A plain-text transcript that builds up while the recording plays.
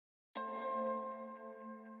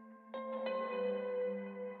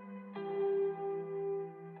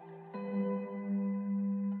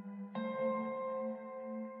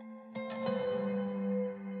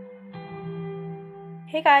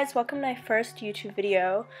Hey guys, welcome to my first YouTube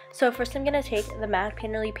video. So first I'm going to take the matte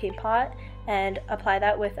painterly paint pot and apply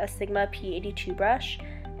that with a Sigma P82 brush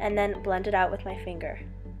and then blend it out with my finger.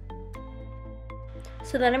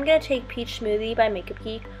 So then I'm going to take Peach Smoothie by Makeup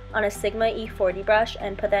Geek on a Sigma E40 brush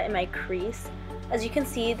and put that in my crease. As you can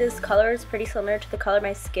see, this color is pretty similar to the color of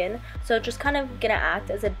my skin, so it's just kind of going to act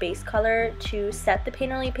as a base color to set the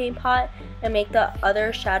painterly paint pot and make the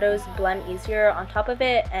other shadows blend easier on top of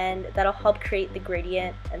it, and that'll help create the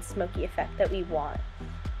gradient and smoky effect that we want.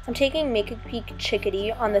 I'm taking Makeup Geek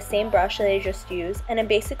Chickadee on the same brush that I just used, and I'm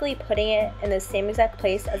basically putting it in the same exact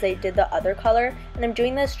place as I did the other color, and I'm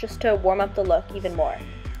doing this just to warm up the look even more.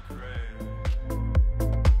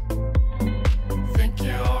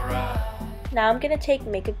 Now I'm going to take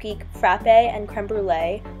Makeup Geek Frappe and Creme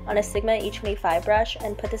Brulee on a Sigma E25 brush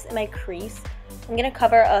and put this in my crease. I'm going to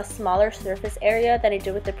cover a smaller surface area that I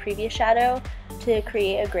did with the previous shadow to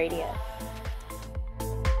create a gradient.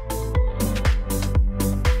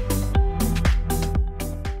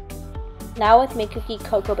 Now with Makeup Geek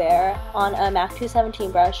Cocoa Bear on a MAC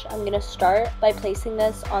 217 brush, I'm going to start by placing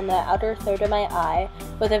this on the outer third of my eye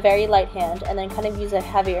with a very light hand and then kind of use a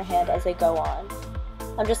heavier hand as I go on.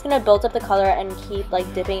 I'm just going to build up the color and keep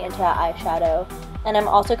dipping into that eyeshadow. And I'm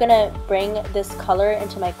also going to bring this color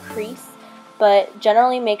into my crease, but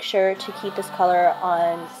generally make sure to keep this color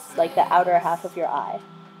on the outer half of your eye.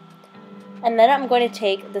 And then I'm going to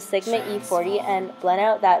take the Sigma E40 and blend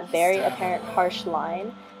out that very apparent harsh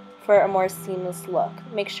line for a more seamless look.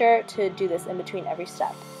 Make sure to do this in between every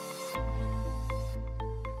step.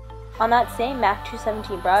 On that same MAC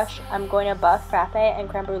 217 brush, I'm going to buff Frappe and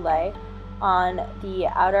Creme Brulee on the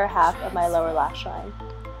outer half of my lower lash line.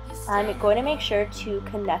 I'm going to make sure to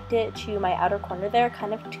connect it to my outer corner there,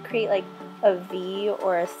 kind of to create a V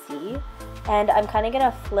or a C. And I'm kind of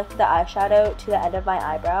going to flick the eyeshadow to the end of my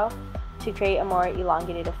eyebrow to create a more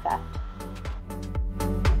elongated effect.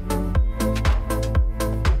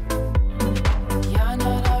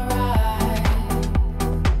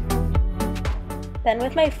 Then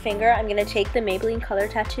with my finger, I'm going to take the Maybelline Color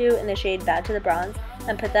Tattoo in the shade Bad to the Bronze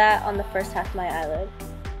and put that on the first half of my eyelid.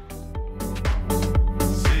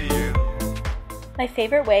 My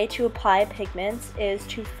favorite way to apply pigments is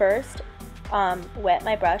to first wet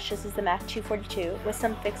my brush, this is the MAC 242, with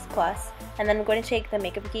some Fix Plus, and then I'm going to take the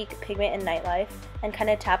Makeup Geek Pigment in Nightlife and kind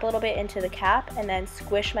of tap a little bit into the cap and then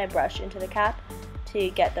squish my brush into the cap to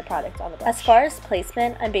get the product on the brush. As far as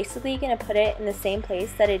placement, I'm basically going to put it in the same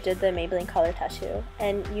place that I did the Maybelline Color Tattoo.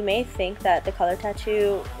 And you may think that the color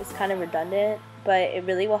tattoo is kind of redundant, but it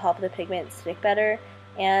really will help the pigment stick better,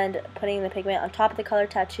 and putting the pigment on top of the color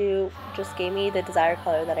tattoo just gave me the desired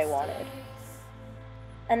color that I wanted.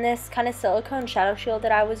 And this kind of silicone shadow shield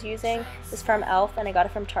that I was using is from e.l.f. and I got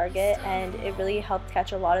it from Target, and it really helped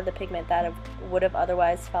catch a lot of the pigment that would have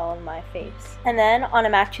otherwise fell on my face. And then on a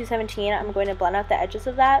MAC 217, I'm going to blend out the edges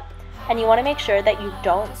of that, and you want to make sure that you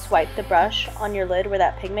don't swipe the brush on your lid where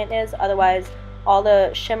that pigment is, otherwise all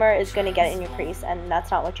the shimmer is going to get in your crease and that's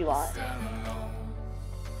not what you want.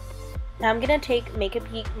 Now I'm going to take Makeup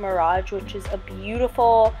Geek Mirage, which is a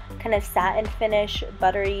beautiful kind of satin finish,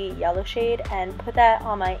 buttery yellow shade, and put that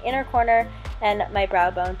on my inner corner and my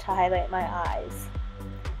brow bone to highlight my eyes.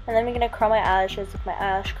 And then I'm going to curl my eyelashes with my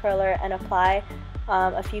eyelash curler and apply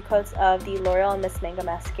a few coats of the L'Oreal Miss Mango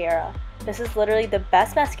Mascara. This is literally the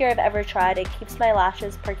best mascara I've ever tried. It keeps my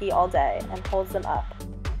lashes perky all day and holds them up.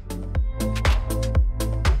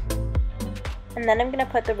 And then I'm going to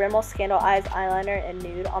put the Rimmel Scandal Eyes eyeliner in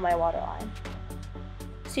Nude on my waterline.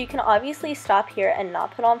 So you can obviously stop here and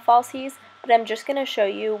not put on falsies, but I'm just going to show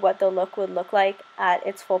you what the look would look like at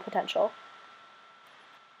its full potential.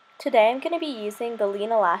 Today I'm going to be using the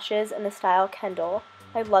Lena lashes in the style Kendall.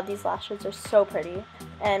 I love these lashes, they're so pretty.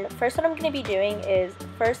 And first what I'm going to be doing is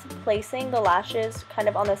first placing the lashes kind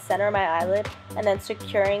of on the center of my eyelid and then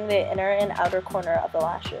securing the inner and outer corner of the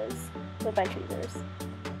lashes with my tweezers.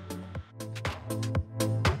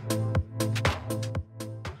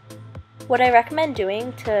 What I recommend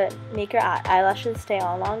doing to make your eyelashes stay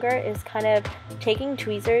on longer is kind of taking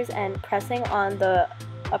tweezers and pressing on the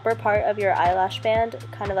upper part of your eyelash band,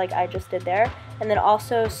 kind of like I just did there, and then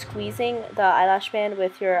also squeezing the eyelash band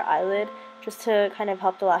with your eyelid just to kind of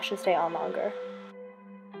help the lashes stay on longer.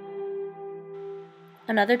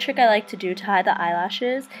 Another trick I like to do to hide the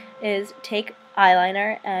eyelashes is take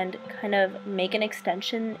eyeliner and kind of make an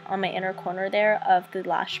extension on my inner corner there of the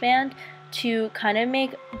lash band to kind of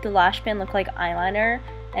make the lash band look like eyeliner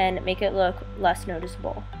and make it look less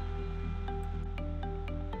noticeable.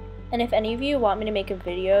 And if any of you want me to make a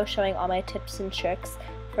video showing all my tips and tricks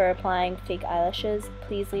for applying fake eyelashes,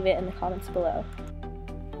 please leave it in the comments below.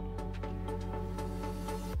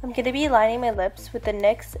 I'm going to be lining my lips with the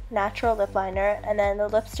NYX Natural Lip Liner, and then the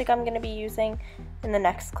lipstick I'm going to be using in the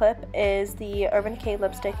next clip is the Urban Decay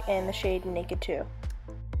lipstick in the shade Naked 2.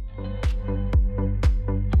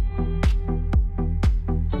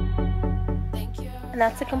 And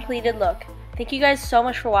that's a completed look. Thank you guys so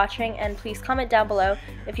much for watching, and please comment down below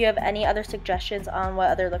if you have any other suggestions on what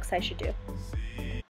other looks I should do.